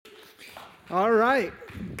All right.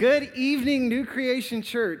 Good evening, New Creation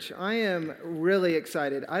Church. I am really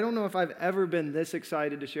excited. I don't know if I've ever been this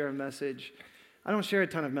excited to share a message. I don't share a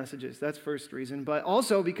ton of messages. That's first reason. But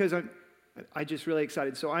also because I'm just really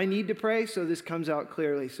excited. So I need to pray so this comes out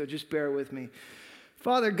clearly. So just bear with me.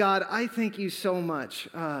 Father God, I thank you so much.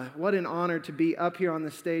 What an honor to be up here on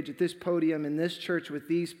the stage at this podium in this church with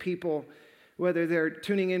these people, whether they're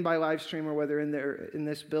tuning in by live stream or whether in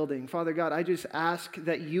this building. Father God, I just ask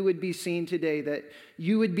that you would be seen today, that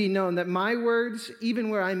you would be known, that my words,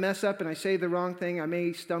 even where I mess up and I say the wrong thing, I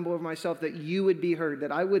may stumble over myself, that you would be heard,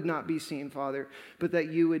 that I would not be seen, Father, but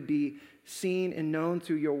that you would be seen and known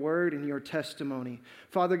through your word and your testimony.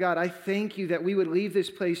 Father God, I thank you that we would leave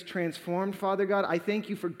this place transformed, Father God. I thank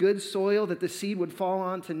you for good soil that the seed would fall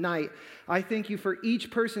on tonight. I thank you for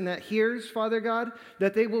each person that hears, Father God,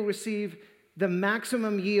 that they will receive the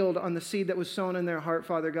maximum yield on the seed that was sown in their heart,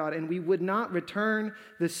 Father God, and we would not return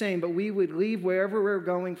the same, but we would leave wherever we're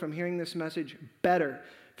going from hearing this message better.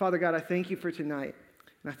 Father God, I thank you for tonight,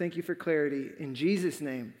 and I thank you for clarity. In Jesus'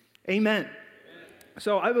 name, amen.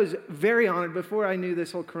 So I was very honored before I knew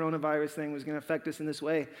this whole coronavirus thing was going to affect us in this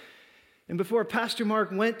way. And before Pastor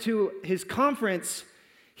Mark went to his conference,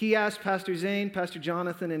 he asked Pastor Zane, Pastor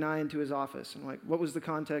Jonathan, and I into his office. And what was the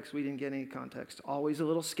context? We didn't get any context. Always a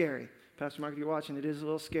little scary. Pastor Mark, if you're watching, it is a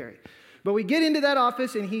little scary. But we get into that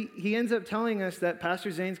office, and he ends up telling us that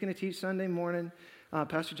Pastor Zane's going to teach Sunday morning,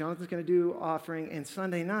 Pastor Jonathan's going to do offering, and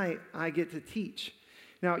Sunday night, I get to teach.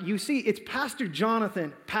 Now, you see, it's Pastor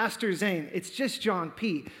Jonathan, Pastor Zane. It's just John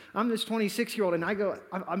P. I'm this 26-year-old, and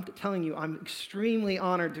I'm telling you, I'm extremely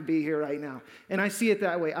honored to be here right now. And I see it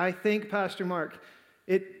that way. I thank Pastor Mark.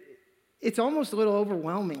 It's almost a little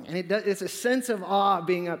overwhelming, and it's a sense of awe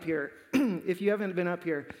being up here. If you haven't been up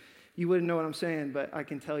here, you wouldn't know what I'm saying, but I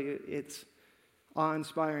can tell you it's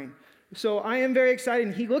awe-inspiring. So I am very excited.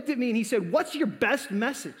 And he looked at me and he said, "What's your best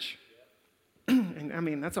message?" And I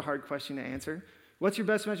mean, that's a hard question to answer. What's your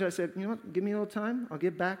best message? I said, you know what, give me a little time. I'll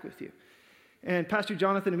get back with you. And Pastor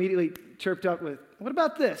Jonathan immediately chirped up with, "What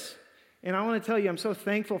about this?" And I want to tell you, I'm so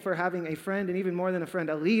thankful for having a friend, and even more than a friend,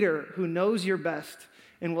 a leader who knows your best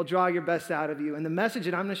and will draw your best out of you. And the message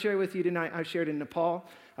that I'm going to share with you tonight, I've shared in Nepal,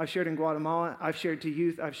 I've shared in Guatemala, I've shared to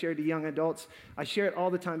youth, I've shared to young adults. I share it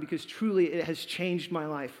all the time because truly it has changed my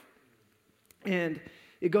life. And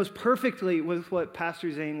it goes perfectly with what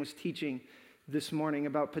Pastor Zane was teaching this morning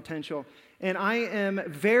about potential. And I am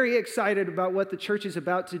very excited about what the church is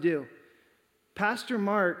about to do. Pastor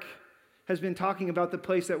Mark has been talking about the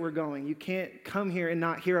place that we're going. You can't come here and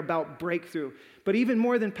not hear about breakthrough. But even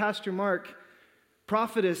more than Pastor Mark,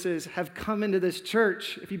 prophetesses have come into this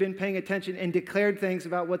church, if you've been paying attention, and declared things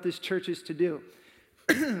about what this church is to do.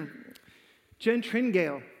 Jen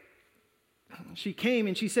Tringale, she came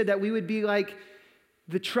and she said that we would be like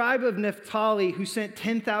the tribe of Naphtali who sent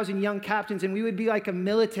 10,000 young captains, and we would be like a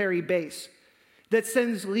military base that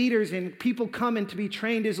sends leaders and people come in to be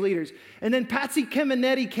trained as leaders. And then Patsy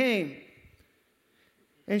Kemenetti came,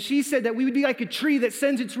 and she said that we would be like a tree that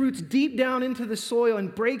sends its roots deep down into the soil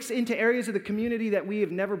and breaks into areas of the community that we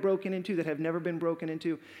have never broken into, that have never been broken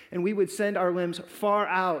into, and we would send our limbs far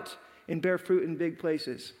out and bear fruit in big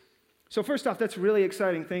places. So first off, that's really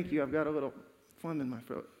exciting. Thank you. I've got a little phlegm in my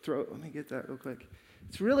throat. Let me get that real quick.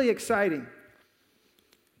 It's really exciting.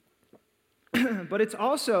 But it's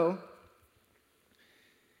also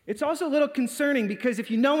a little concerning, because if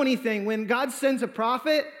you know anything, when God sends a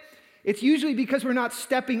prophet, it's usually because we're not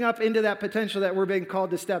stepping up into that potential that we're being called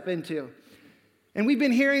to step into. And we've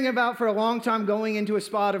been hearing about for a long time going into a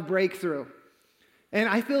spot of breakthrough. And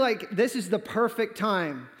I feel like this is the perfect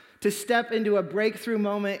time to step into a breakthrough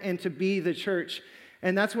moment and to be the church.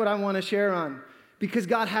 And that's what I want to share on, because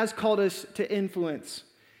God has called us to influence.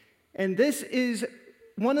 And this is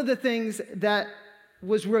one of the things that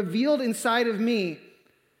was revealed inside of me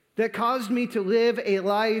that caused me to live a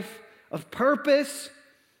life of purpose,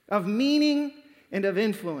 of meaning, and of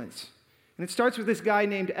influence. And it starts with this guy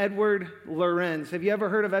named Edward Lorenz. Have you ever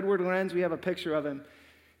heard of Edward Lorenz? We have a picture of him.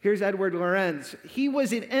 Here's Edward Lorenz. He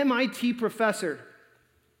was an MIT professor.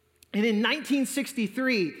 And in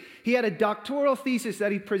 1963, he had a doctoral thesis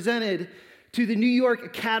that he presented to the New York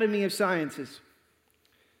Academy of Sciences.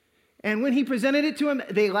 And when he presented it to him,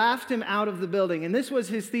 they laughed him out of the building. And this was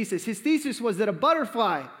his thesis. His thesis was that a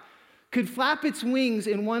butterfly could flap its wings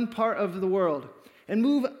in one part of the world and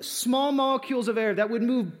move small molecules of air that would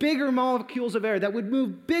move bigger molecules of air, that would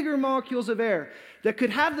move bigger molecules of air, that could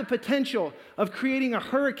have the potential of creating a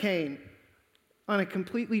hurricane on a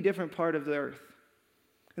completely different part of the earth.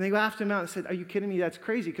 And they laughed him out and said, are you kidding me? That's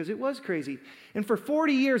crazy, because it was crazy. And for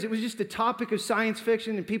 40 years, it was just a topic of science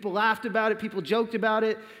fiction, and people laughed about it, people joked about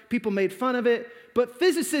it, people made fun of it. But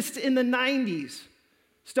physicists in the 90s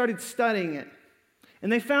started studying it.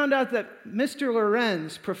 And they found out that Mr.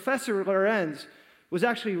 Lorenz, Professor Lorenz, was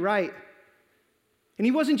actually right. And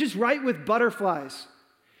he wasn't just right with butterflies.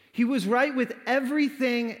 He was right with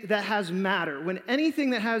everything that has matter. When anything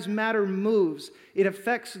that has matter moves, it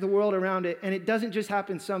affects the world around it, and it doesn't just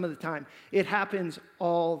happen some of the time. It happens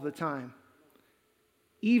all the time,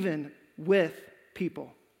 even with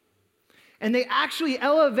people. And they actually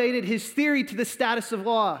elevated his theory to the status of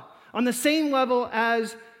law, on the same level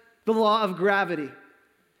as the law of gravity.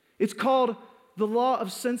 It's called the law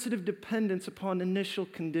of sensitive dependence upon initial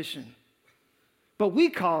condition. But we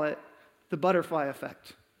call it the butterfly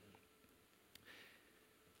effect.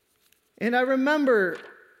 And I remember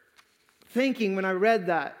thinking when I read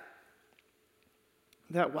that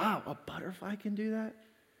wow, a butterfly can do that?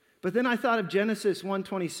 But then I thought of Genesis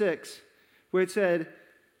 1:26, where it said,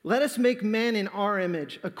 let us make man in our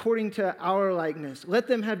image, according to our likeness. Let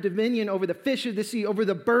them have dominion over the fish of the sea, over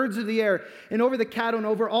the birds of the air, and over the cattle, and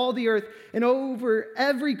over all the earth, and over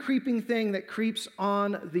every creeping thing that creeps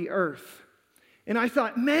on the earth. And I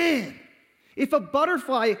thought, man, if a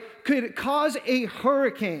butterfly could cause a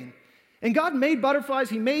hurricane, and God made butterflies,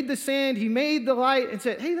 he made the sand, he made the light, and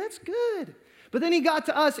said, hey, that's good. But then he got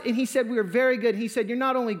to us, and he said, we are very good. He said, you're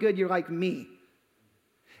not only good, you're like me.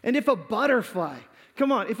 And if a butterfly,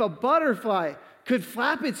 come on, if a butterfly could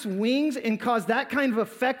flap its wings and cause that kind of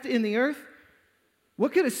effect in the earth,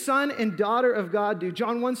 what could a son and daughter of God do?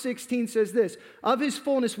 John 1:16 says this, of his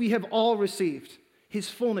fullness we have all received. His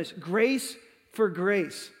fullness, grace for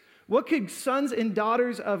grace. What could sons and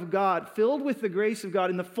daughters of God, filled with the grace of God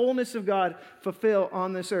and the fullness of God, fulfill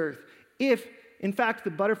on this earth? If, in fact, the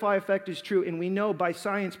butterfly effect is true, and we know by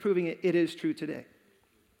science proving it, it is true today.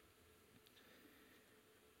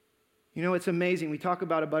 You know, it's amazing. We talk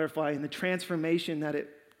about a butterfly and the transformation that it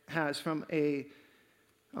has from a,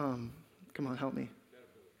 come on, help me.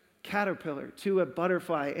 Caterpillar to a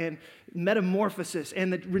butterfly, and metamorphosis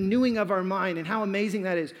and the renewing of our mind, and how amazing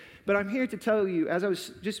that is. But I'm here to tell you, as I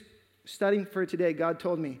was just studying for today, God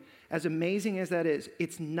told me, as amazing as that is,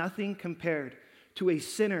 it's nothing compared to a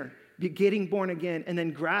sinner getting born again and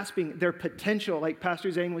then grasping their potential, like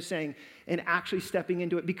Pastor Zane was saying, and actually stepping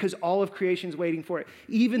into it, because all of creation's waiting for it.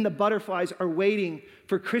 Even the butterflies are waiting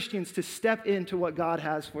for Christians to step into what God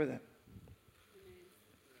has for them.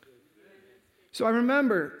 So I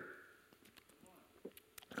remember,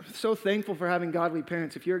 I'm so thankful for having godly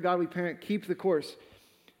parents. If you're a godly parent, keep the course.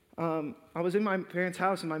 I was in my parents'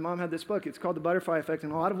 house, and my mom had this book. It's called The Butterfly Effect,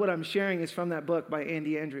 and a lot of what I'm sharing is from that book by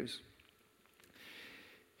Andy Andrews.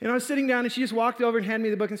 And I was sitting down, and she just walked over and handed me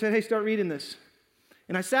the book and said, hey, start reading this.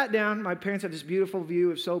 And I sat down. My parents have this beautiful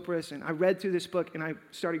view of Cyprus, and I read through this book, and I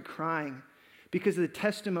started crying because of the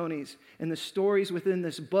testimonies and the stories within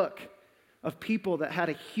this book of people that had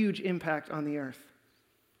a huge impact on the earth.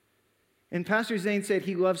 And Pastor Zane said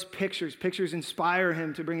he loves pictures. Pictures inspire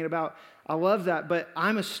him to bring it about. I love that, but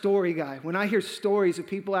I'm a story guy. When I hear stories of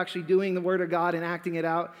people actually doing the Word of God and acting it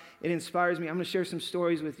out, it inspires me. I'm going to share some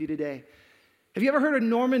stories with you today. Have you ever heard of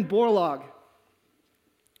Norman Borlaug?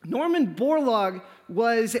 Norman Borlaug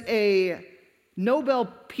was a Nobel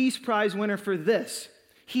Peace Prize winner for this.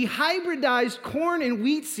 He hybridized corn and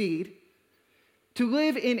wheat seed to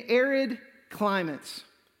live in arid climates.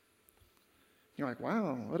 You're like,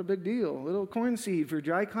 wow, what a big deal. A little corn seed for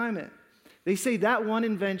dry climate. They say that one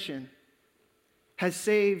invention has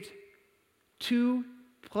saved 2+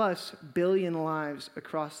 billion lives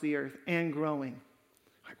across the earth and growing.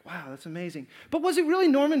 Like, wow, that's amazing. But was it really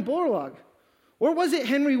Norman Borlaug? Or was it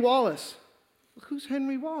Henry Wallace? Who's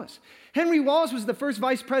Henry Wallace? Henry Wallace was the first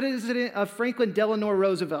vice president of Franklin Delano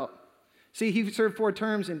Roosevelt. See, he served 4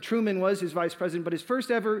 terms, and Truman was his vice president, but his first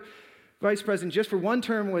ever vice president just for 1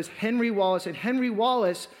 term was Henry Wallace. And Henry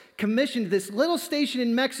Wallace commissioned this little station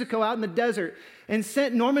in Mexico out in the desert and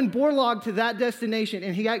sent Norman Borlaug to that destination.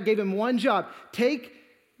 And he gave him one job.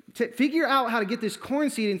 Figure out how to get this corn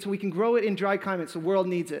seed in so we can grow it in dry climates. The world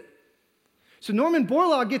needs it. So Norman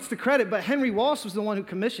Borlaug gets the credit, but Henry Wallace was the one who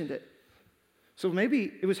commissioned it. So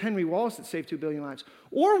maybe it was Henry Wallace that saved 2 billion lives.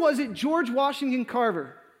 Or was it George Washington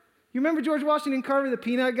Carver? You remember George Washington Carver, the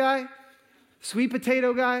peanut guy? Sweet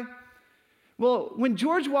potato guy? Well, when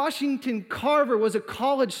George Washington Carver was a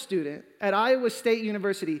college student at Iowa State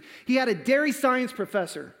University, he had a dairy science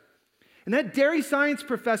professor. And that dairy science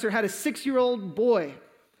professor had a 6-year-old boy.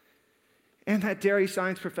 And that dairy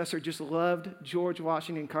science professor just loved George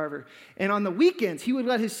Washington Carver. And on the weekends, he would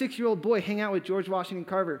let his 6-year-old boy hang out with George Washington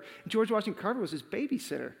Carver. And George Washington Carver was his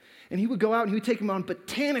babysitter. And he would go out and he would take him on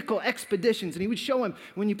botanical expeditions. And he would show him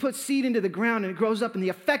when you put seed into the ground and it grows up and the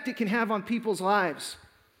effect it can have on people's lives.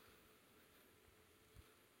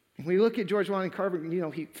 And we look at George Washington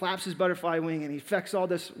Carver, he flaps his butterfly wing and he affects all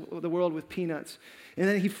the world with peanuts. And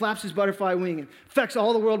then he flaps his butterfly wing and affects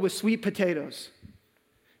all the world with sweet potatoes.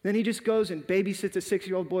 Then he just goes and babysits a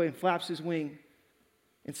 6-year-old boy and flaps his wing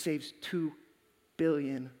and saves 2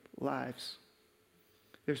 billion lives.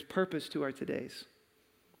 There's purpose to our todays.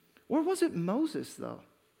 Or was it Moses, though?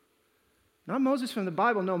 Not Moses from the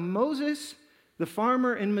Bible. No, Moses, the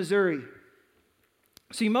farmer in Missouri.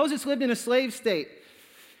 See, Moses lived in a slave state,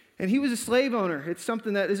 and he was a slave owner. It's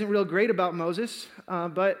something that isn't real great about Moses,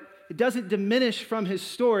 but it doesn't diminish from his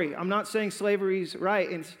story. I'm not saying slavery's right.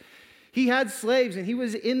 And he had slaves, and he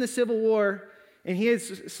was in the Civil War, and he had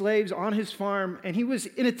slaves on his farm, and he was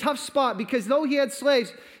in a tough spot because though he had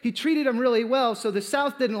slaves, he treated them really well, so the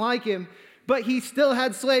South didn't like him, but he still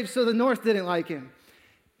had slaves, so the North didn't like him.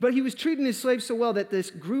 But he was treating his slaves so well that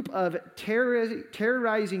this group of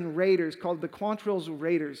terrorizing raiders called the Quantrill's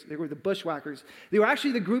Raiders, they were the bushwhackers, they were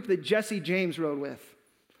actually the group that Jesse James rode with.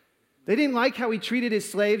 They didn't like how he treated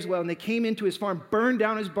his slaves well, and they came into his farm, burned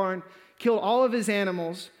down his barn, killed all of his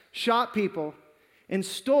animals, shot people, and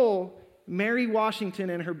stole Mary Washington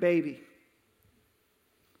and her baby.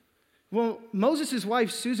 Well, Moses'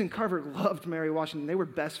 wife, Susan Carver, loved Mary Washington. They were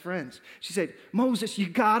best friends. She said, Moses, you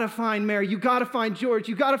got to find Mary. You got to find George.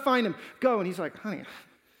 You got to find him. Go. And he's like, honey,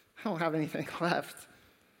 I don't have anything left.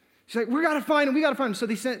 She's like, we got to find him. We got to find him. So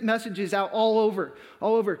they sent messages out all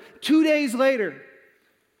over. 2 days later,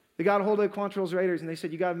 they got a hold of the Quantrill's Raiders, and they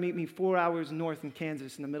said, you got to meet me 4 hours north in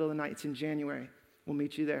Kansas in the middle of the night. It's in January. We'll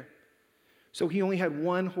meet you there. So he only had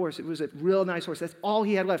one horse. It was a real nice horse. That's all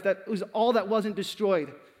he had left. That was all that wasn't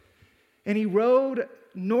destroyed. And he rode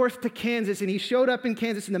north to Kansas, and he showed up in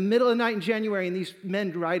Kansas in the middle of the night in January, and these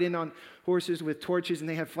men ride in on horses with torches, and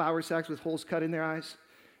they have flour sacks with holes cut in their eyes.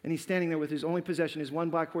 And he's standing there with his only possession, his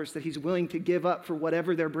one black horse that he's willing to give up for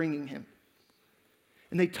whatever they're bringing him.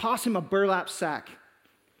 And they toss him a burlap sack,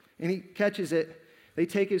 and he catches it. They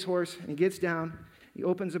take his horse, and he gets down. He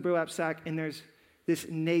opens the burlap sack, and there's this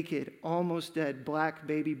naked, almost dead black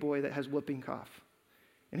baby boy that has whooping cough.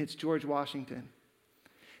 And it's George Washington.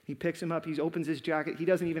 He picks him up. He opens his jacket. He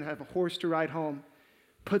doesn't even have a horse to ride home.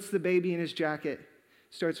 Puts the baby in his jacket,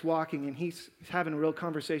 starts walking, and he's having a real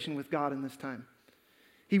conversation with God in this time.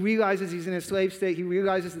 He realizes he's in a slave state. He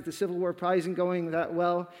realizes that the Civil War probably isn't going that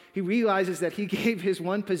well. He realizes that he gave his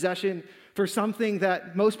one possession for something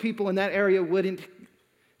that most people in that area wouldn't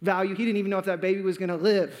value. He didn't even know if that baby was going to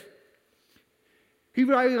live. He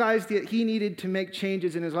realized that he needed to make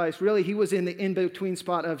changes in his life. Really, he was in the in-between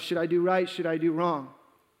spot of should I do right, should I do wrong?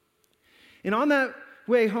 And on that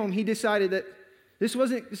way home, he decided that this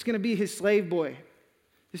wasn't just going to be his slave boy.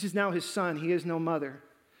 This is now his son. He has no mother.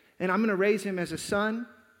 And I'm going to raise him as a son.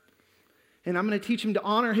 And I'm going to teach him to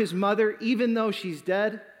honor his mother, even though she's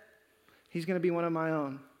dead. He's going to be one of my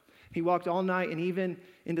own. He walked all night and even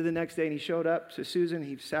into the next day, and he showed up to Susan.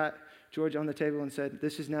 He sat George on the table and said,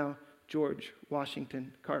 this is now George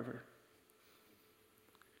Washington Carver.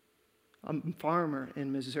 A farmer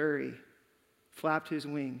in Missouri flapped his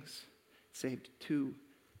wings, saved 2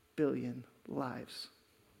 billion lives.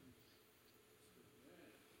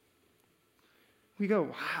 We go,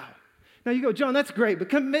 wow. Now you go, John, that's great,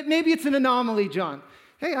 but maybe it's an anomaly, John.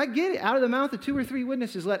 Hey, I get it. Out of the mouth of 2 or 3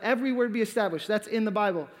 witnesses, let every word be established. That's in the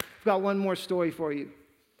Bible. I've got one more story for you.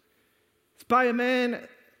 It's by a man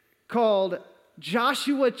called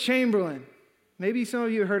Joshua Chamberlain. Maybe some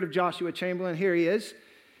of you have heard of Joshua Chamberlain. Here he is.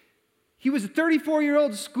 He was a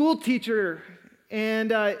 34-year-old school teacher,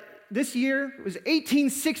 and this year it was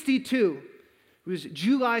 1862. It was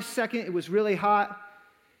July 2nd. It was really hot.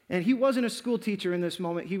 And he wasn't a school teacher in this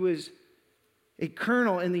moment. He was a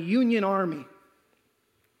colonel in the Union Army.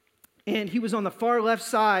 And he was on the far left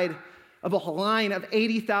side of a line of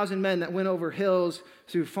 80,000 men that went over hills,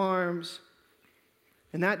 through farms.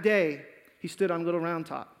 And that day, he stood on Little Round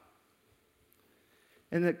Top.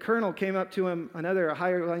 And the colonel came up to him, a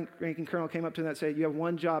higher-ranking colonel came up to him and said, you have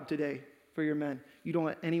one job today for your men. You don't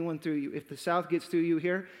let anyone through you. If the South gets through you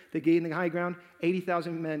here, they gain the high ground,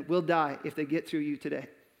 80,000 men will die if they get through you today.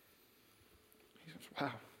 He says,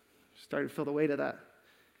 wow. Started to feel the weight of that.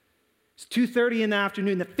 It's 2:30 in the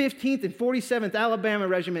afternoon. The 15th and 47th Alabama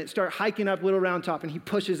Regiment start hiking up Little Round Top, and he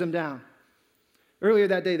pushes them down. Earlier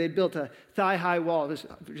that day, they built a thigh-high wall,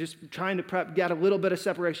 just trying to get a little bit of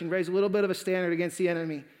separation, raise a little bit of a standard against the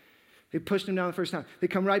enemy. They pushed him down the first time. They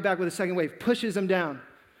come right back with a second wave, pushes him down.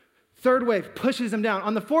 Third wave pushes him down.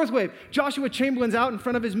 On the fourth wave, Joshua Chamberlain's out in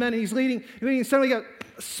front of his men, and he's leading, and suddenly got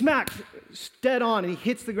smacked dead on, and he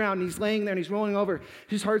hits the ground, and he's laying there, and he's rolling over.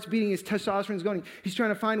 His heart's beating, his testosterone's going. He's trying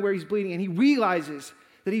to find where he's bleeding, and he realizes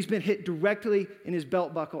that he's been hit directly in his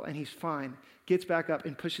belt buckle, and he's fine. Gets back up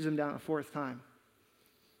and pushes him down a fourth time.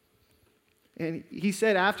 And he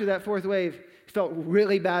said after that fourth wave, he felt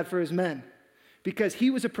really bad for his men because he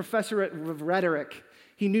was a professor of rhetoric.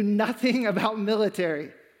 He knew nothing about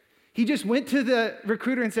military. He just went to the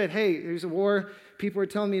recruiter and said, hey, there's a war. People are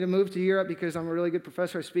telling me to move to Europe because I'm a really good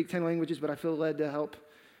professor. I speak 10 languages, but I feel led to help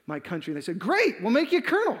my country. And they said, great, we'll make you a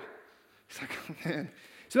colonel. He's like, oh, man.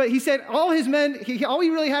 So he said all his men, all he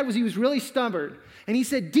really had was he was really stubborn. And he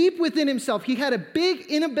said deep within himself, he had a big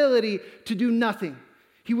inability to do nothing.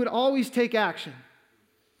 He would always take action.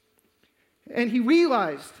 And he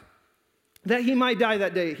realized that he might die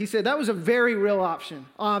that day. He said that was a very real option,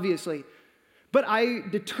 obviously. But I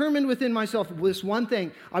determined within myself this one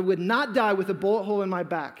thing. I would not die with a bullet hole in my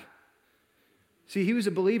back. See, he was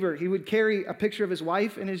a believer. He would carry a picture of his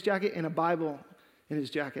wife in his jacket and a Bible in his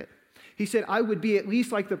jacket. He said, I would be at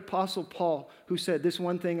least like the Apostle Paul, who said, this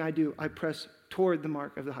one thing I do, I press toward the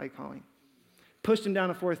mark of the high calling. Pushed him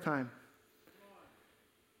down a fourth time.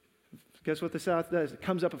 Guess what the South does? It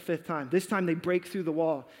comes up a fifth time. This time they break through the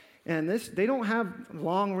wall. And they don't have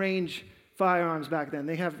long-range firearms back then.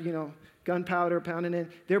 They have, gunpowder pounding in.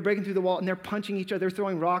 They're breaking through the wall, and they're punching each other. They're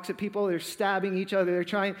throwing rocks at people. They're stabbing each other.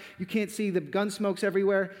 You can't see the gun smokes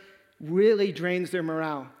everywhere. Really drains their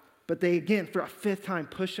morale. But they, again, for a fifth time,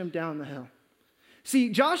 push them down the hill. See,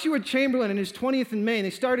 Joshua Chamberlain in his 20th in Maine,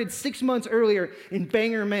 they started 6 months earlier in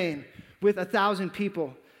Bangor, Maine, with 1,000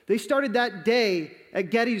 people. They started that day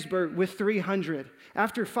at Gettysburg with 300.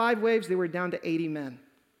 After 5 waves, they were down to 80 men.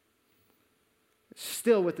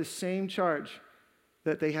 Still with the same charge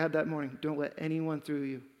that they had that morning. Don't let anyone through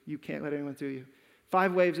you. You can't let anyone through you.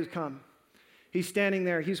 5 waves have come. He's standing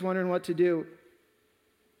there. He's wondering what to do.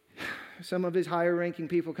 Some of his higher-ranking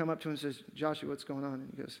people come up to him and says, Joshua, what's going on?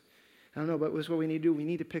 And he goes, I don't know, but what's what we need to do? We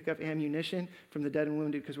need to pick up ammunition from the dead and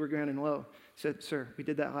wounded because we're running low. He said, sir, we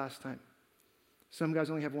did that last time. Some guys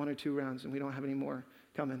only have 1 or 2 rounds, and we don't have any more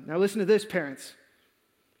coming. Now listen to this, parents.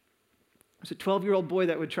 There's a 12-year-old boy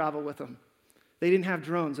that would travel with them. They didn't have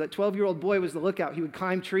drones. That 12-year-old boy was the lookout. He would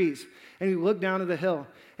climb trees, and he would look down at the hill.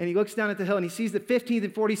 And he looks down at the hill, and he sees the 15th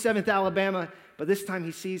and 47th Alabama, but this time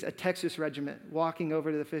he sees a Texas regiment walking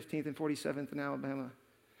over to the 15th and 47th in Alabama.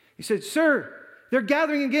 He said, sir, they're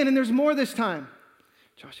gathering again, and there's more this time.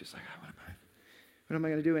 Joshua's like, what am I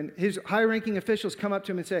going to do? And his high-ranking officials come up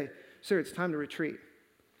to him and say, sir, it's time to retreat.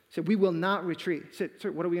 He said, we will not retreat. He said, sir,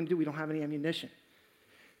 what are we going to do? We don't have any ammunition.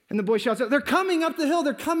 And the boy shouts out, they're coming up the hill,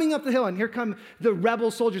 they're coming up the hill. And here come the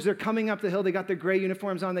rebel soldiers, they're coming up the hill. They got their gray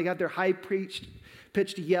uniforms on, they got their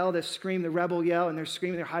high-pitched yell, the scream, the rebel yell, and they're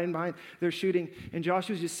screaming, they're hiding behind, they're shooting. And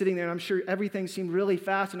Joshua's just sitting there, and I'm sure everything seemed really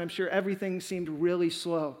fast, and I'm sure everything seemed really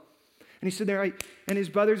slow. And he stood there, and his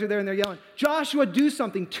brothers are there, and they're yelling, Joshua, do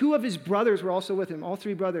something. 2 of his brothers were also with him, all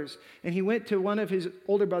 3 brothers. And he went to one of his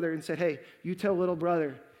older brothers and said, hey, you tell little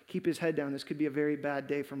brother, keep his head down. This could be a very bad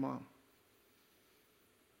day for mom.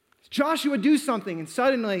 Joshua, do something. And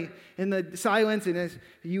suddenly, in the silence, and as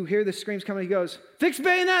you hear the screams coming, he goes, fix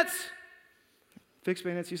bayonets. Fix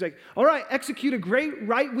bayonets. He's like, all right, execute a great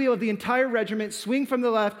right wheel of the entire regiment, swing from the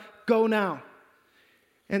left, go now.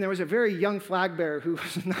 And there was a very young flag bearer who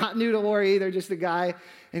was not new to war either, just a guy.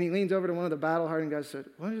 And he leans over to one of the battle-hardened guys and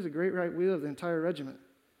said, what is a great right wheel of the entire regiment?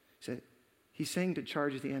 He said, he's saying to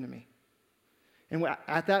charge the enemy. And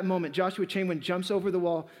at that moment, Joshua Chamberlain jumps over the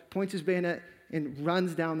wall, points his bayonet, and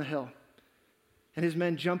runs down the hill. And his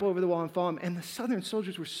men jump over the wall and follow him. And the Southern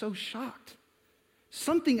soldiers were so shocked.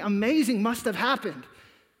 Something amazing must have happened.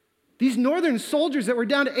 These Northern soldiers that were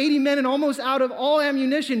down to 80 men and almost out of all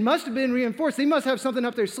ammunition must have been reinforced. They must have something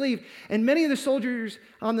up their sleeve. And many of the soldiers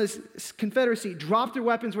on this Confederacy dropped their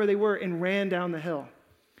weapons where they were and ran down the hill.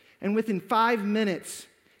 And within 5 minutes,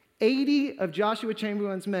 80 of Joshua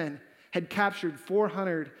Chamberlain's men had captured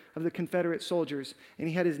 400 of the Confederate soldiers. And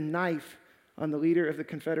he had his knife on the leader of the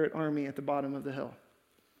Confederate army at the bottom of the hill.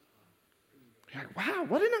 You're like, wow,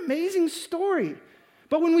 what an amazing story.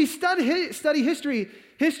 But when we study history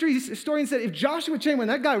historians said if Joshua Chamberlain,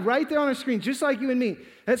 that guy right there on our screen, just like you and me,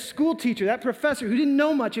 that school teacher, that professor who didn't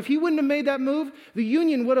know much, if he wouldn't have made that move, the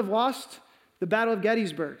Union would have lost the Battle of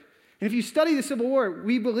Gettysburg. And if you study the Civil War,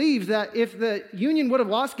 we believe that if the Union would have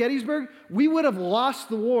lost Gettysburg, we would have lost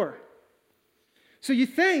the war. So you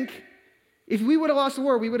think, If we would have lost the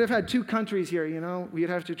war, we would have had two countries here, you know. We'd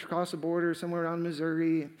have to cross the border somewhere around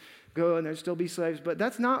Missouri, go, and there'd still be slaves. But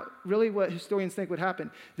that's not really what historians think would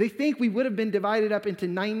happen. They think we would have been divided up into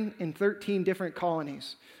 9 and 13 different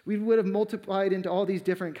colonies. We would have multiplied into all these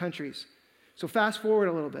different countries. So fast forward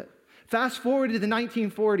a little bit. Fast forward to the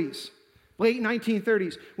 1940s, late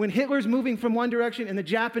 1930s, when Hitler's moving from one direction and the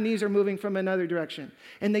Japanese are moving from another direction.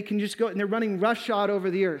 And they can just go, and they're running roughshod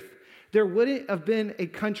over the earth. There wouldn't have been a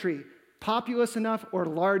country populous enough or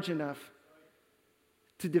large enough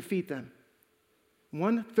to defeat them.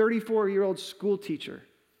 One 34-year-old school teacher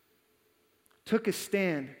took a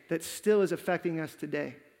stand that still is affecting us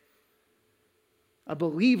today. A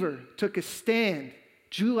believer took a stand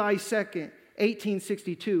July 2nd,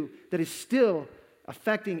 1862, that is still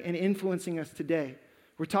affecting and influencing us today.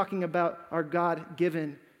 We're talking about our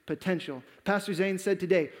God-given potential. Pastor Zane said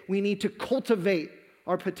today, we need to cultivate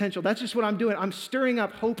our potential. That's just what I'm doing. I'm stirring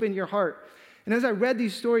up hope in your heart. And as I read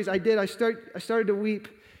these stories, I started to weep.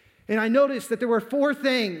 And I noticed that there were 4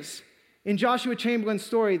 things in Joshua Chamberlain's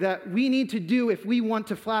story that we need to do if we want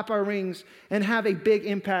to flap our wings and have a big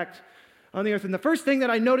impact on the earth. And the first thing that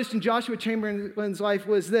I noticed in Joshua Chamberlain's life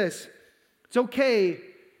was this: it's okay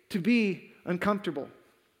to be uncomfortable.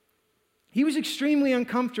 He was extremely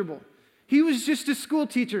uncomfortable. He was just a school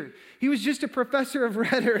teacher. He was just a professor of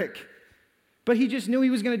rhetoric. But he just knew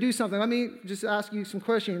he was going to do something. Let me just ask you some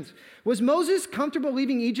questions. Was Moses comfortable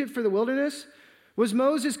leaving Egypt for the wilderness? Was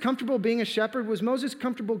Moses comfortable being a shepherd? Was Moses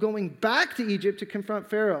comfortable going back to Egypt to confront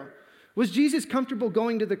Pharaoh? Was Jesus comfortable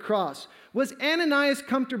going to the cross? Was Ananias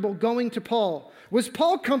comfortable going to Paul? Was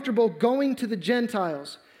Paul comfortable going to the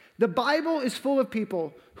Gentiles? The Bible is full of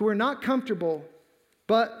people who were not comfortable,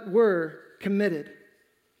 but were committed. I'm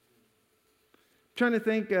trying to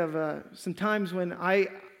think of some times when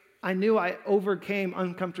I knew I overcame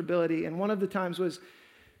uncomfortability, and one of the times was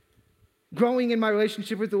growing in my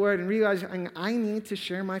relationship with the Lord and realizing I need to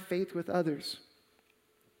share my faith with others.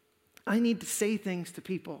 I need to say things to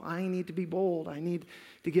people. I need to be bold. I need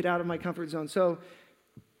to get out of my comfort zone. So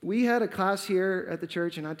we had a class here at the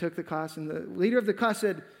church, and I took the class, and the leader of the class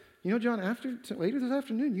said, you know, John, later this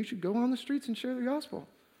afternoon, you should go on the streets and share the gospel.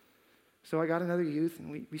 So I got another youth,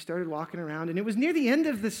 and we started walking around, and it was near the end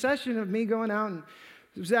of the session of me going out, and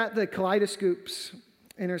it was at the Kaleidoscopes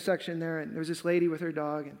intersection there, and there was this lady with her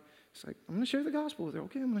dog, and it's like, I'm going to share the gospel with her.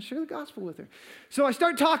 Okay, I'm going to share the gospel with her. So I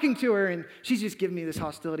start talking to her, and she's just giving me this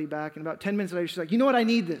hostility back, and about 10 minutes later, she's like, you know what, I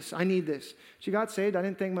need this. She got saved. I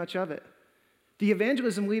didn't think much of it. The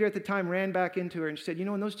evangelism leader at the time ran back into her, and she said, you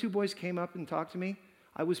know, when those 2 boys came up and talked to me,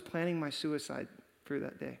 I was planning my suicide for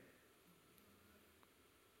that day.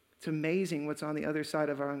 It's amazing what's on the other side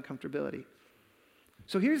of our uncomfortability.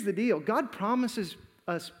 So here's the deal. God promises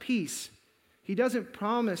us peace. He doesn't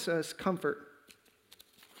promise us comfort.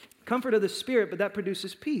 Comfort of the Spirit, but that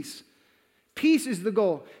produces peace. Peace is the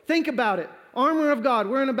goal. Think about it. Armor of God.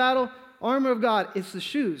 We're in a battle. Armor of God. It's the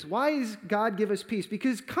shoes. Why does God give us peace?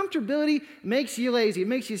 Because comfortability makes you lazy. It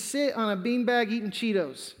makes you sit on a beanbag eating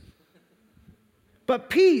Cheetos. But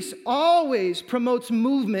peace always promotes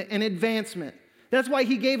movement and advancement. That's why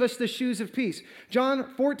he gave us the shoes of peace.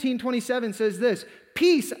 John 14:27 says this,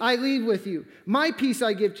 peace I leave with you. My peace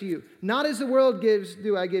I give to you. Not as the world gives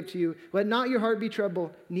do I give to you. Let not your heart be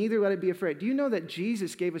troubled, neither let it be afraid. Do you know that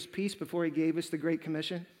Jesus gave us peace before he gave us the Great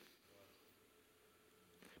Commission?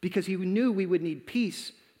 Because he knew we would need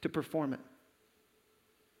peace to perform it.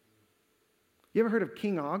 You ever heard of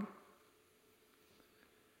King Og?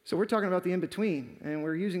 So we're talking about the in-between, and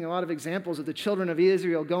we're using a lot of examples of the children of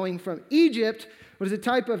Israel going from Egypt, which is a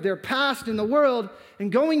type of their past in the world,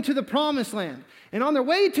 and going to the promised land. And on their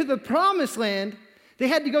way to the promised land, they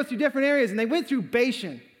had to go through different areas, and they went through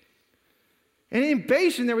Bashan. And in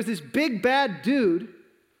Bashan, there was this big bad dude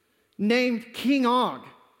named King Og,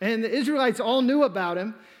 and the Israelites all knew about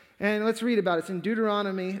him. And let's read about it. It's in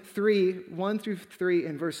Deuteronomy 3:1-3,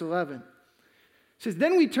 and verse 11. It says,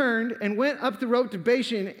 then we turned and went up the road to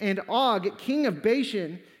Bashan, and Og, king of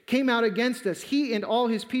Bashan, came out against us, he and all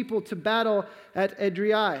his people, to battle at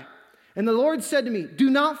Edrei. And the Lord said to me,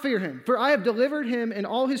 do not fear him, for I have delivered him and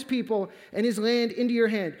all his people and his land into your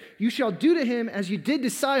hand. You shall do to him as you did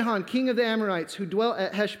to Sihon, king of the Amorites, who dwelt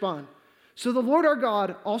at Heshbon. So the Lord our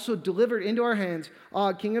God also delivered into our hands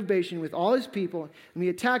Og, king of Bashan, with all his people, and we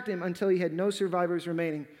attacked him until he had no survivors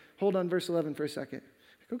remaining. Hold on verse 11 for a second.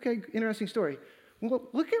 Okay, interesting story. Well,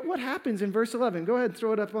 look at what happens in verse 11. Go ahead and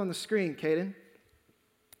throw it up on the screen, Caden.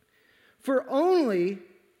 For only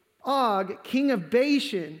Og, king of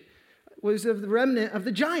Bashan, was of the remnant of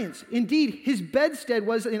the giants. Indeed, his bedstead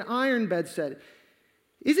was an iron bedstead.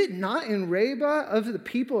 Is it not in Rabbah of the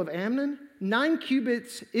people of Ammon? 9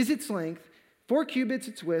 cubits is its length, 4 cubits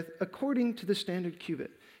its width, according to the standard cubit.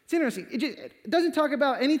 It's interesting. It doesn't talk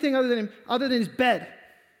about anything other than his bed.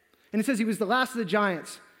 And it says he was the last of the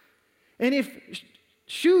giants. And if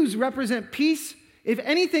shoes represent peace, if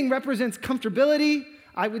anything represents comfortability,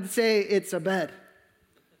 I would say it's a bed.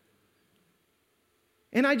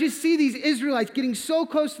 And I just see these Israelites getting so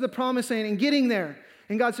close to the promised land and getting there.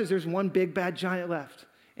 And God says, there's one big bad giant left.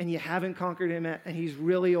 And you haven't conquered him yet. And he's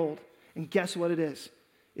really old. And guess what it is?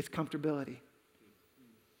 It's comfortability.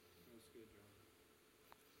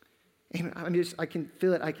 And I can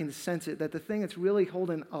feel it. I can sense it. That the thing that's really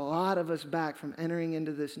holding a lot of us back from entering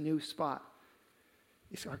into this new spot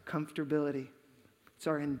is our comfortability. It's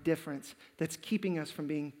our indifference that's keeping us from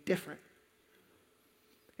being different.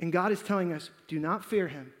 And God is telling us, do not fear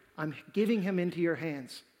him. I'm giving him into your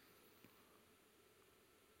hands.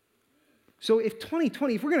 So if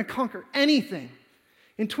 2020, if we're going to conquer anything,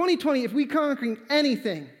 in 2020, if we're conquering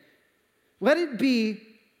anything, let it be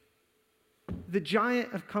the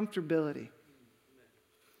giant of comfortability.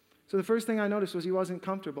 So the first thing I noticed was he wasn't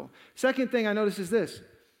comfortable. Second thing I noticed is this.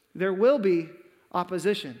 There will be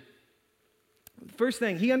opposition. First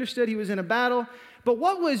thing, he understood he was in a battle. But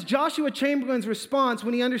what was Joshua Chamberlain's response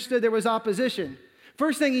when he understood there was opposition?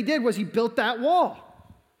 First thing he did was he built that wall.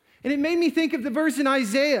 And it made me think of the verse in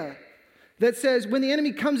Isaiah that says, when the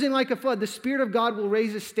enemy comes in like a flood, the Spirit of God will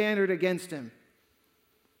raise a standard against him.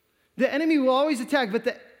 The enemy will always attack, but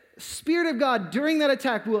the Spirit of God during that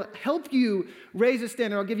attack will help you raise a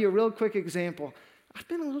standard. I'll give you a real quick example. I've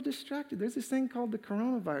been a little distracted. There's this thing called the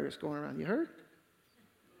coronavirus going around. You heard?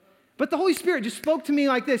 But the Holy Spirit just spoke to me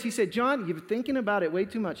like this. He said, John, you're thinking about it way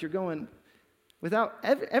too much. You're going without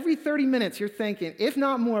every 30 minutes, you're thinking, if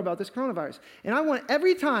not more, about this coronavirus. And I want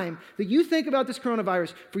every time that you think about this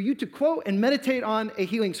coronavirus for you to quote and meditate on a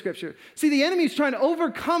healing scripture. See, the enemy is trying to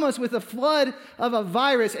overcome us with a flood of a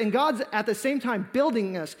virus, and God's at the same time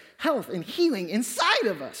building us health and healing inside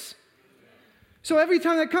of us. So every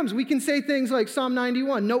time that comes, we can say things like Psalm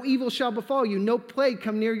 91, no evil shall befall you, no plague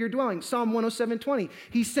come near your dwelling. Psalm 107:20,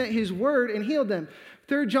 he sent his word and healed them.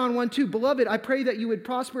 3 John 1:2, beloved, I pray that you would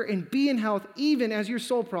prosper and be in health even as your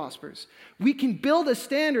soul prospers. We can build a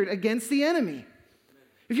standard against the enemy.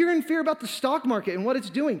 If you're in fear about the stock market and what it's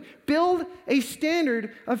doing, build a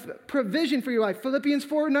standard of provision for your life. Philippians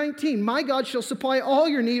 4:19, my God shall supply all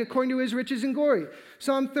your need according to his riches and glory.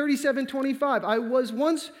 Psalm 37:25, I was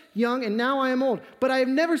once young and now I am old, but I have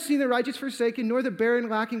never seen the righteous forsaken nor the barren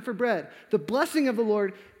lacking for bread. The blessing of the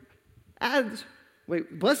Lord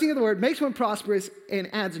makes one prosperous and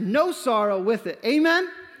adds no sorrow with it. Amen?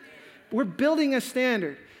 We're building a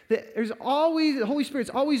standard. The Holy Spirit's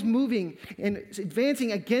always moving and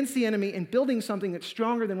advancing against the enemy and building something that's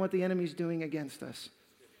stronger than what the enemy's doing against us.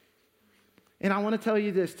 And I want to tell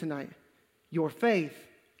you this tonight. Your faith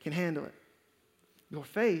can handle it. Your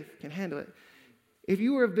faith can handle it. If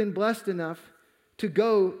you have been blessed enough to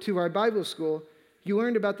go to our Bible school, you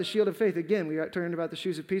learned about the shield of faith. Again, we learned about the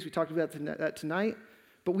shoes of peace. We talked about that tonight.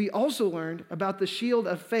 But we also learned about the shield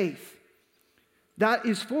of faith. That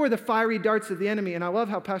is for the fiery darts of the enemy. And I love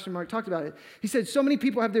how Pastor Mark talked about it. He said so many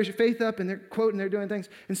people have their faith up and they're quoting, they're doing things.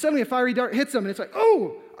 And suddenly a fiery dart hits them and it's like,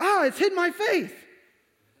 it's hit my faith.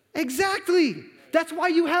 Exactly. That's why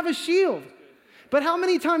you have a shield. But how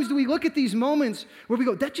many times do we look at these moments where we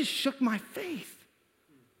go, that just shook my faith?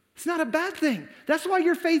 It's not a bad thing. That's why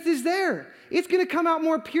your faith is there. It's going to come out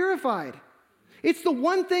more purified. It's the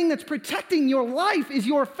one thing that's protecting your life is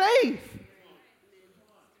your faith.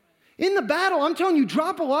 In the battle, I'm telling you,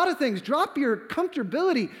 drop a lot of things. Drop your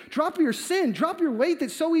comfortability. Drop your sin. Drop your weight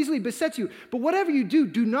that so easily besets you. But whatever you do,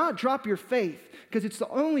 do not drop your faith because it's the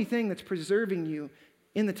only thing that's preserving you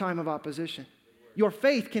in the time of opposition. Your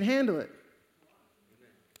faith can handle it.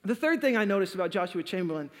 The third thing I noticed about Joshua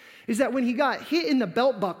Chamberlain is that when he got hit in the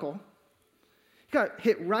belt buckle, he got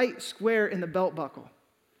hit right square in the belt buckle.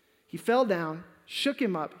 He fell down, shook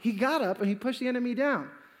him up. He got up and he pushed the enemy down.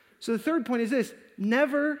 So the third point is this: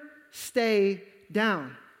 never stay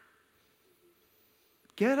down.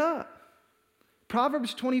 Get up.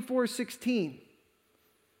 Proverbs 24:16.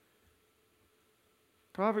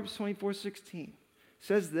 Proverbs 24:16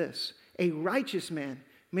 says this: a righteous man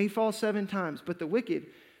may fall 7 times, but the wicked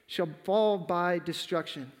shall fall by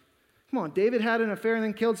destruction. Come on, David had an affair and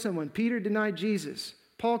then killed someone. Peter denied Jesus.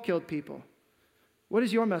 Paul killed people. What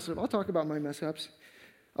is your mess up? I'll talk about my mess ups.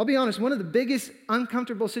 I'll be honest, one of the biggest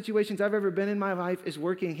uncomfortable situations I've ever been in my life is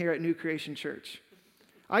working here at New Creation Church.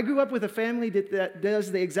 I grew up with a family that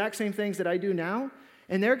does the exact same things that I do now,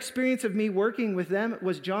 and their experience of me working with them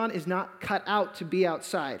was John is not cut out to be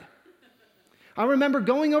outside. I remember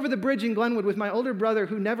going over the bridge in Glenwood with my older brother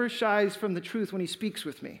who never shies from the truth when he speaks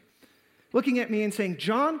with me. looking at me and saying,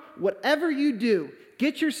 John, whatever you do,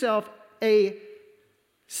 get yourself a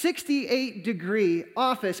 68-degree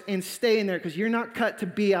office and stay in there because you're not cut to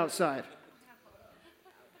be outside.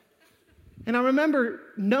 And I remember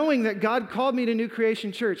knowing that God called me to New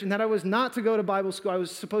Creation Church and that I was not to go to Bible school. I was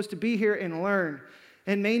supposed to be here and learn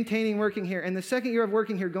and maintaining working here. And the second year of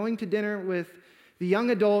working here, going to dinner with the young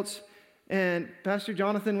adults, and Pastor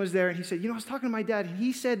Jonathan was there, and he said, I was talking to my dad, and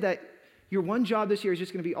he said that your one job this year is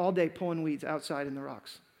just going to be all day pulling weeds outside in the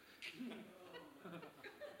rocks.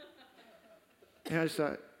 And I just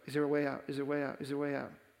thought, is there a way out? Is there a way out? Is there a way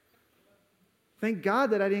out? Thank God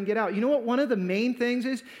that I didn't get out. You know what one of the main things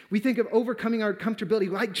is? We think of overcoming our comfortability.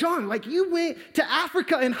 Like, John, like you went to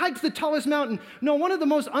Africa and hiked the tallest mountain. No, one of the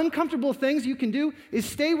most uncomfortable things you can do is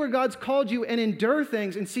stay where God's called you and endure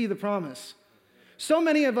things and see the promise. So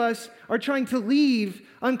many of us are trying to leave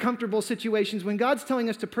uncomfortable situations when God's telling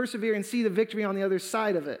us to persevere and see the victory on the other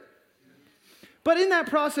side of it. But in that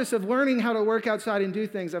process of learning how to work outside and do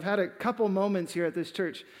things, I've had a couple moments here at this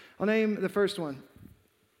church. I'll name the first one.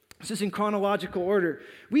 This is in chronological order.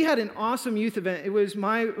 We had an awesome youth event. It was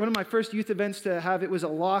one of my first youth events to have. It was a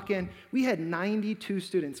lock-in. We had 92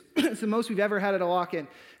 students. It's the most we've ever had at a lock-in. And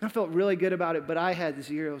I felt really good about it, but I had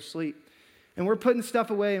zero sleep. And we're putting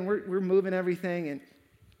stuff away, and we're moving everything, and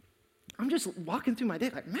I'm just walking through my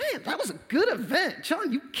day like, man, that was a good event.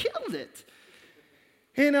 John, you killed it.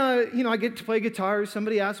 And, I get to play guitar.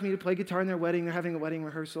 Somebody asked me to play guitar in their wedding. They're having a wedding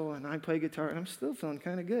rehearsal, and I play guitar, and I'm still feeling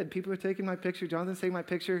kind of good. People are taking my picture. Jonathan's taking my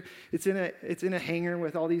picture. It's in a hangar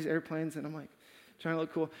with all these airplanes, and I'm like trying to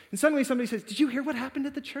look cool. And suddenly somebody says, did you hear what happened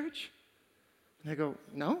at the church? And I go,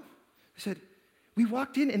 no. I said, we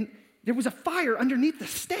walked in, and there was a fire underneath the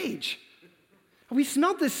stage. We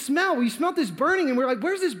smelled this smell. We smelled this burning, and we're like,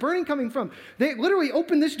 where's this burning coming from? They literally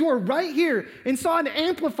opened this door right here and saw an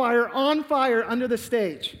amplifier on fire under the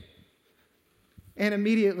stage. And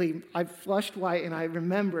immediately, I flushed white, and I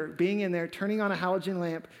remember being in there, turning on a halogen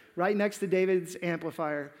lamp right next to David's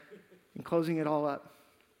amplifier and closing it all up.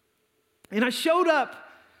 And I showed up.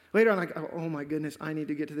 Later, I'm like, oh my goodness, I need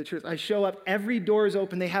to get to the church. I show up. Every door is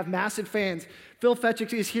open. They have massive fans. Phil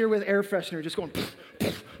Fetchick is here with air freshener, just going, poof,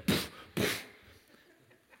 poof.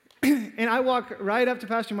 And I walk right up to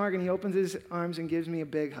Pastor Mark, and he opens his arms and gives me a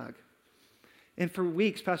big hug. And for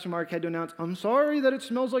weeks, Pastor Mark had to announce, I'm sorry that it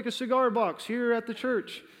smells like a cigar box here at the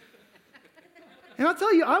church. And I'll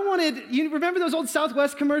tell you, you remember those old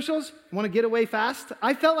Southwest commercials? Want to get away fast?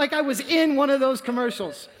 I felt like I was in one of those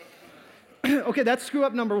commercials. Okay, that's screw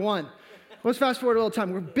up number one. Let's fast forward a little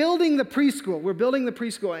time. We're building the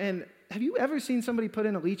preschool. And have you ever seen somebody put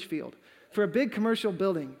in a leach field for a big commercial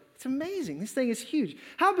building? It's amazing. This thing is huge.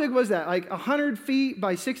 How big was that? Like 100 feet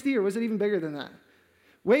by 60, or was it even bigger than that?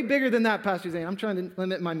 Way bigger than that, Pastor Zane. I'm trying to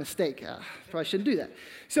limit my mistake. Probably shouldn't do that.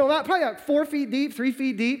 So probably like 4 feet deep, 3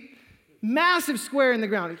 feet deep, massive square in the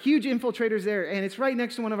ground, huge infiltrators there, and it's right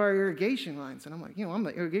next to one of our irrigation lines. And I'm like, I'm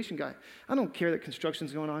the irrigation guy. I don't care that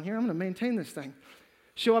construction's going on here. I'm going to maintain this thing.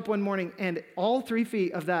 Show up one morning, and all 3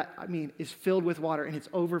 feet of that, is filled with water, and it's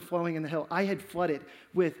overflowing in the hill. I had flooded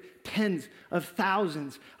with tens of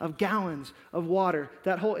thousands of gallons of water,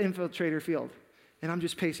 that whole infiltrator field. And I'm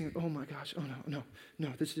just pacing, oh my gosh, oh no,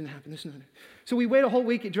 this didn't happen, this didn't happen. So we wait a whole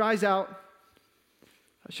week, it dries out.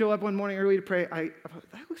 I show up one morning early to pray.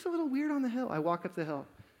 That looks a little weird on the hill. I walk up the hill.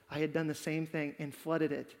 I had done the same thing and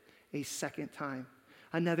flooded it a second time.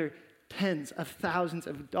 Another tens of thousands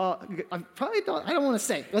of dollars. I don't want to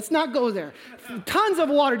say. Let's not go there. Tons of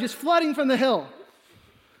water just flooding from the hill.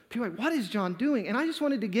 People are like, what is John doing? And I just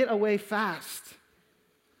wanted to get away fast.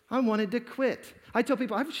 I wanted to quit. I tell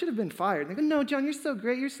people, I should have been fired. They go, no, John, you're so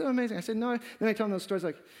great. You're so amazing. I said, no. Then I tell them those stories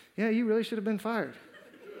like, yeah, you really should have been fired.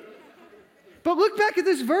 But look back at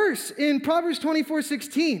this verse in Proverbs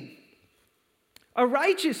 24:16. A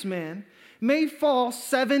righteous man may fall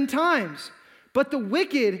 7 times, but the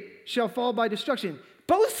wicked shall fall by destruction.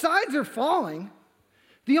 Both sides are falling.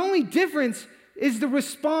 The only difference is the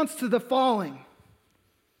response to the falling.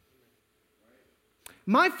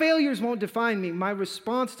 My failures won't define me. My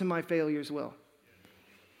response to my failures will.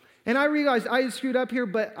 And I realized I had screwed up here,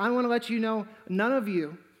 but I want to let you know none of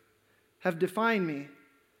you have defined me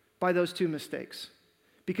by those 2 mistakes.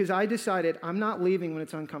 Because I decided I'm not leaving when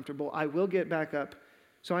it's uncomfortable. I will get back up.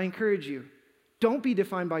 So I encourage you, don't be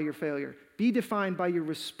defined by your failure. Be defined by your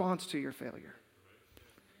response to your failure.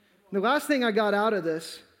 The last thing I got out of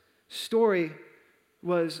this story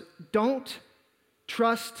was don't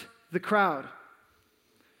trust the crowd.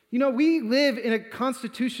 We live in a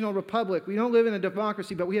constitutional republic. We don't live in a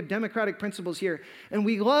democracy, but we have democratic principles here. And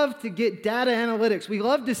we love to get data analytics. We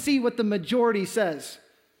love to see what the majority says.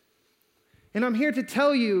 And I'm here to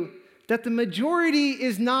tell you that the majority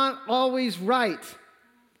is not always right.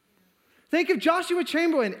 Think of Joshua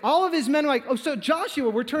Chamberlain. All of his men were like, oh, so Joshua,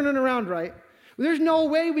 we're turning around, right? There's no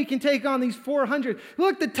way we can take on these 400.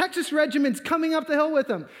 Look, the Texas regiment's coming up the hill with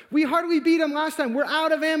them. We hardly beat them last time. We're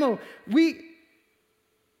out of ammo.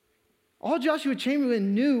 All Joshua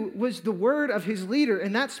Chamberlain knew was the word of his leader,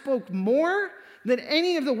 and that spoke more than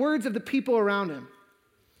any of the words of the people around him.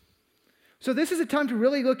 So this is a time to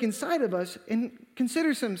really look inside of us and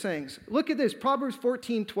consider some things. Look at this, Proverbs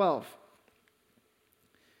 14:12.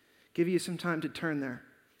 Give you some time to turn there.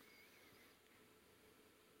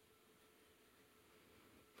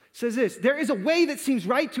 It says this, there is a way that seems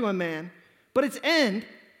right to a man, but its end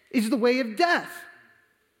is the way of death.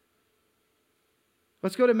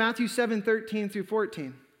 Let's go to Matthew 7:13 through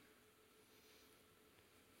 14.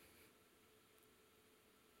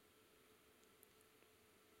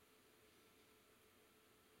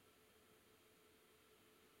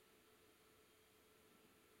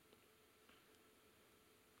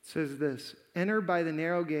 It says this, enter by the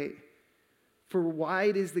narrow gate, for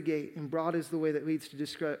wide is the gate and broad is the way that leads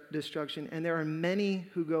to destruction, and there are many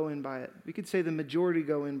who go in by it. We could say the majority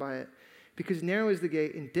go in by it, because narrow is the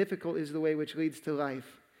gate and difficult is the way which leads to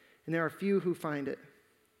life, and there are few who find it.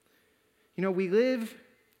 You know, we live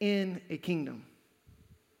in a kingdom.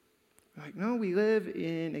 Like, no, we live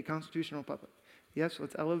in a constitutional republic. Yes,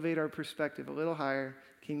 let's elevate our perspective a little higher.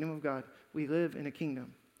 Kingdom of God. We live in a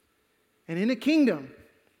kingdom. And in a kingdom,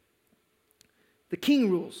 the king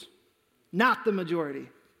rules, not the majority.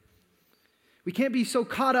 We can't be so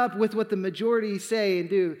caught up with what the majority say and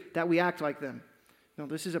do that we act like them. No,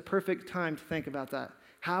 this is a perfect time to think about that.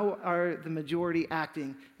 How are the majority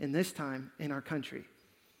acting in this time in our country?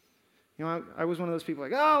 You know, I was one of those people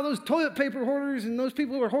like, oh, those toilet paper hoarders and those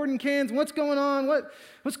people who are hoarding cans, what's going on?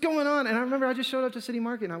 What's going on? And I remember I just showed up to City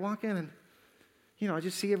Market and I walk in and, you know, I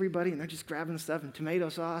just see everybody and they're just grabbing stuff and tomato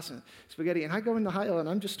sauce and spaghetti. And I go in the aisle and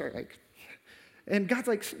I'm just start like, and God's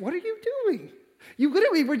like, what are you doing? You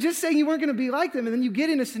literally were just saying you weren't going to be like them, and then you get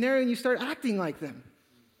in a scenario and you start acting like them.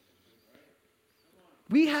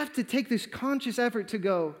 We have to take this conscious effort to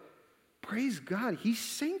go, praise God, He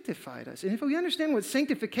sanctified us. And if we understand what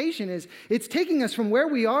sanctification is, it's taking us from where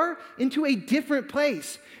we are into a different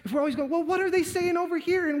place. If we're always going, well, what are they saying over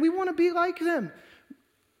here? And we want to be like them.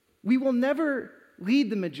 We will never lead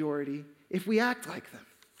the majority if we act like them.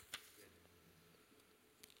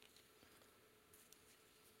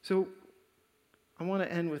 So I want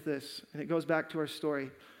to end with this, and it goes back to our story.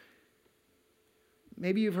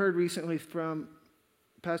 Maybe you've heard recently from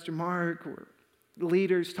Pastor Mark or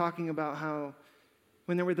leaders talking about how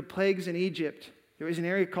when there were the plagues in Egypt, there was an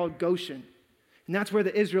area called Goshen, and that's where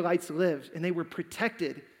the Israelites lived, and they were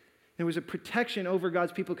protected. There was a protection over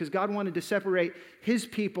God's people because God wanted to separate His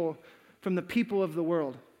people from the people of the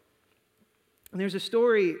world. And there's a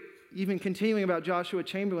story even continuing about Joshua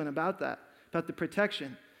Chamberlain about that, about the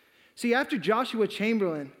protection. See, after Joshua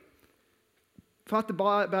Chamberlain fought the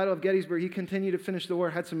Battle of Gettysburg, he continued to finish the war,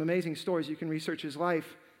 had some amazing stories. You can research his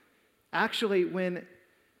life. Actually, when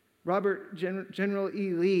General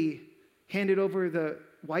E. Lee handed over the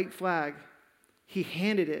white flag, he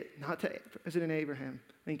handed it, not to President Abraham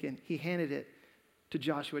Lincoln, he handed it to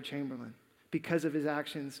Joshua Chamberlain because of his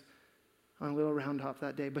actions on Little Round Top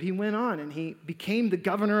that day. But he went on and he became the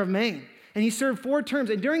governor of Maine. And he served 4 terms.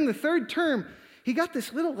 And during the 3rd term, he got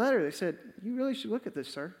this little letter that said, you really should look at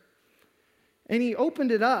this, sir. And he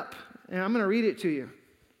opened it up, and I'm going to read it to you.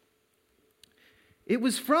 It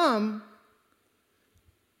was from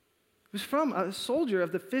a soldier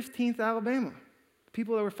of the 15th Alabama,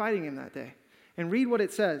 people that were fighting him that day. And read what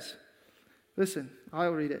it says. Listen, I'll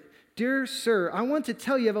read it. Dear sir, I want to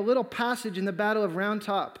tell you of a little passage in the Battle of Round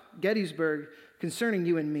Top, Gettysburg, concerning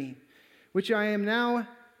you and me, which I am now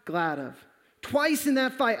glad of. Twice in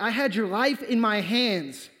that fight, I had your life in my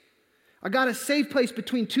hands. I got a safe place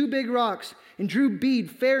between 2 big rocks and drew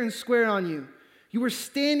bead fair and square on you. You were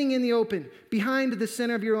standing in the open, behind the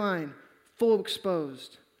center of your line, full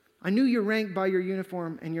exposed. I knew your rank by your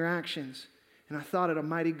uniform and your actions, and I thought it a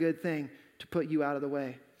mighty good thing to put you out of the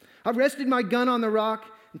way. I rested my gun on the rock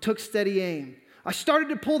and took steady aim. I started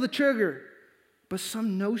to pull the trigger, but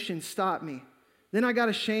some notion stopped me. Then I got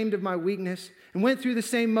ashamed of my weakness and went through the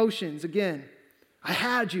same motions again. I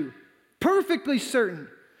had you, perfectly certain,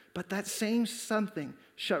 but that same something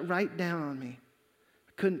shut right down on me.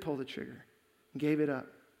 I couldn't pull the trigger and gave it up.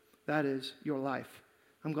 That is your life.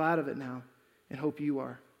 I'm glad of it now and hope you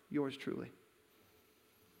are, yours truly.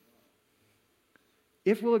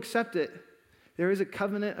 If we'll accept it, there is a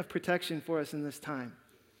covenant of protection for us in this time.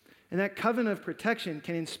 And that covenant of protection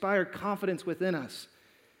can inspire confidence within us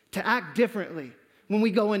to act differently when we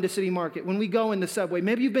go into City Market, when we go into Subway.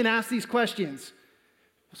 Maybe you've been asked these questions.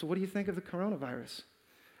 So what do you think of the coronavirus?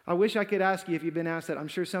 I wish I could ask you if you've been asked that. I'm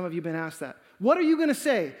sure some of you have been asked that. What are you going to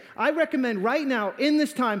say? I recommend right now, in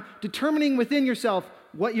this time, determining within yourself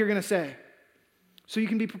what you're going to say so you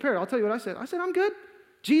can be prepared. I'll tell you what I said. I said, I'm good.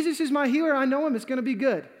 Jesus is my healer. I know him. It's going to be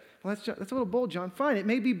good. Well, that's a little bold, John. Fine, it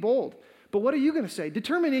may be bold. But what are you going to say?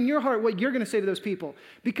 Determine in your heart what you're going to say to those people.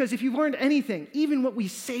 Because if you've learned anything, even what we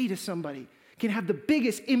say to somebody can have the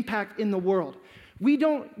biggest impact in the world. We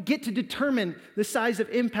don't get to determine the size of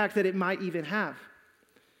impact that it might even have.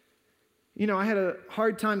 You know, I had a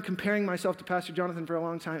hard time comparing myself to Pastor Jonathan for a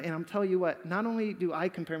long time, and I'm telling you what, not only do I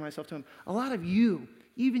compare myself to him, a lot of you,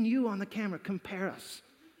 even you on the camera, compare us.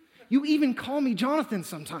 You even call me Jonathan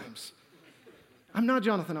sometimes. I'm not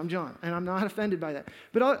Jonathan, I'm John, and I'm not offended by that.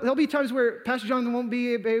 But there'll be times where Pastor Jonathan won't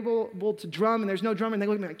be able to drum, and there's no drummer, and they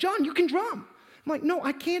look at me like, John, you can drum. I'm like, no,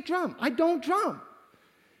 I can't drum. I don't drum.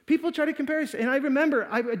 People try to compare us, and I remember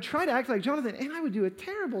I would try to act like Jonathan, and I would do a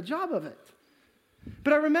terrible job of it.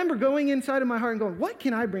 But I remember going inside of my heart and going, what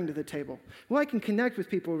can I bring to the table? Well, I can connect with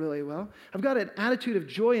people really well. I've got an attitude of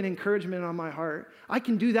joy and encouragement on my heart. I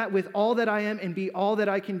can do that with all that I am and be all that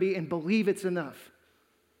I can be and believe it's enough.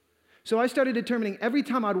 So I started determining every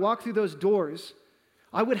time I'd walk through those doors,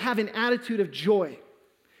 I would have an attitude of joy.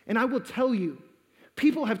 And I will tell you,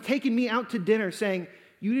 people have taken me out to dinner saying,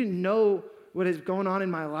 you didn't know what is going on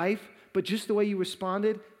in my life, but just the way you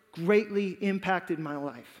responded greatly impacted my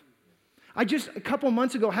life. I just, a couple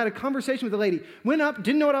months ago, had a conversation with a lady, went up,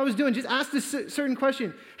 didn't know what I was doing, just asked this certain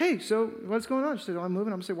question. Hey, so what's going on? She said, oh, I'm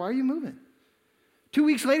moving. I'm saying, why are you moving? 2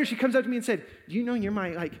 weeks later, she comes up to me and said, do you know you're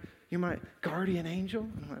my guardian angel?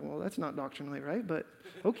 And I'm like, well, that's not doctrinally right, but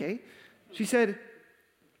okay. She said,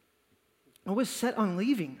 I was set on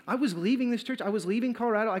leaving. I was leaving this church. I was leaving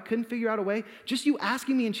Colorado. I couldn't figure out a way. Just you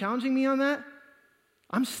asking me and challenging me on that,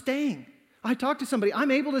 I'm staying. I talked to somebody.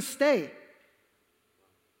 I'm able to stay.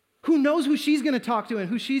 Who knows who she's going to talk to and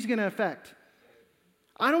who she's going to affect?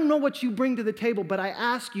 I don't know what you bring to the table, but I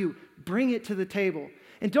ask you, bring it to the table.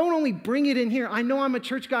 And don't only bring it in here. I know I'm a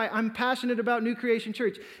church guy. I'm passionate about New Creation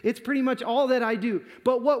Church. It's pretty much all that I do.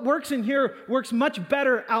 But what works in here works much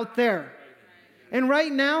better out there. And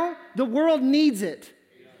right now, the world needs it.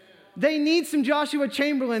 They need some Joshua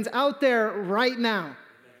Chamberlains out there right now.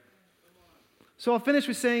 So I'll finish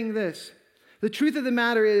with saying this. The truth of the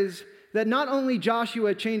matter is that not only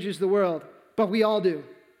Joshua changes the world, but we all do.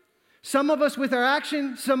 Some of us with our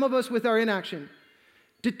action, some of us with our inaction.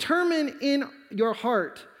 Determine in your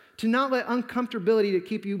heart to not let uncomfortability to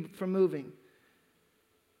keep you from moving.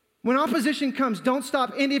 When opposition comes, don't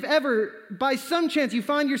stop. And if ever, by some chance, you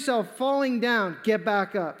find yourself falling down, get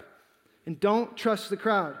back up. And don't trust the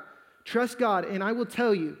crowd. Trust God, and I will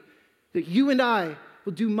tell you that you and I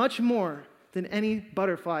will do much more than any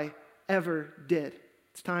butterfly ever did.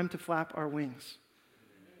 It's time to flap our wings.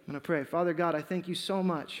 I'm going to pray. Father God, I thank you so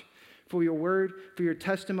much for your word, for your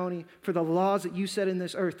testimony, for the laws that you set in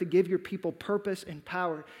this earth to give your people purpose and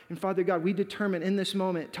power. And Father God, we determine in this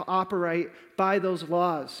moment to operate by those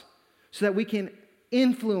laws so that we can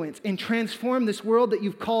influence and transform this world that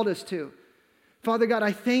you've called us to. Father God,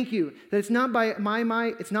 I thank you that it's not by my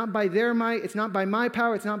might, it's not by their might, it's not by my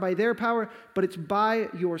power, it's not by their power, but it's by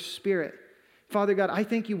your Spirit. Father God, I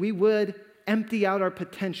thank you we would empty out our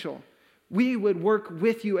potential. We would work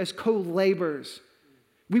with you as co-laborers.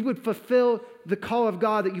 We would fulfill the call of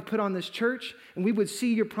God that you put on this church, and we would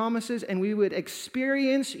see your promises, and we would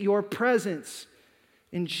experience your presence.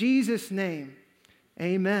 In Jesus' name,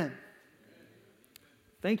 amen.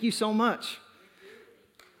 Thank you so much.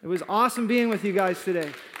 It was awesome being with you guys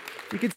today.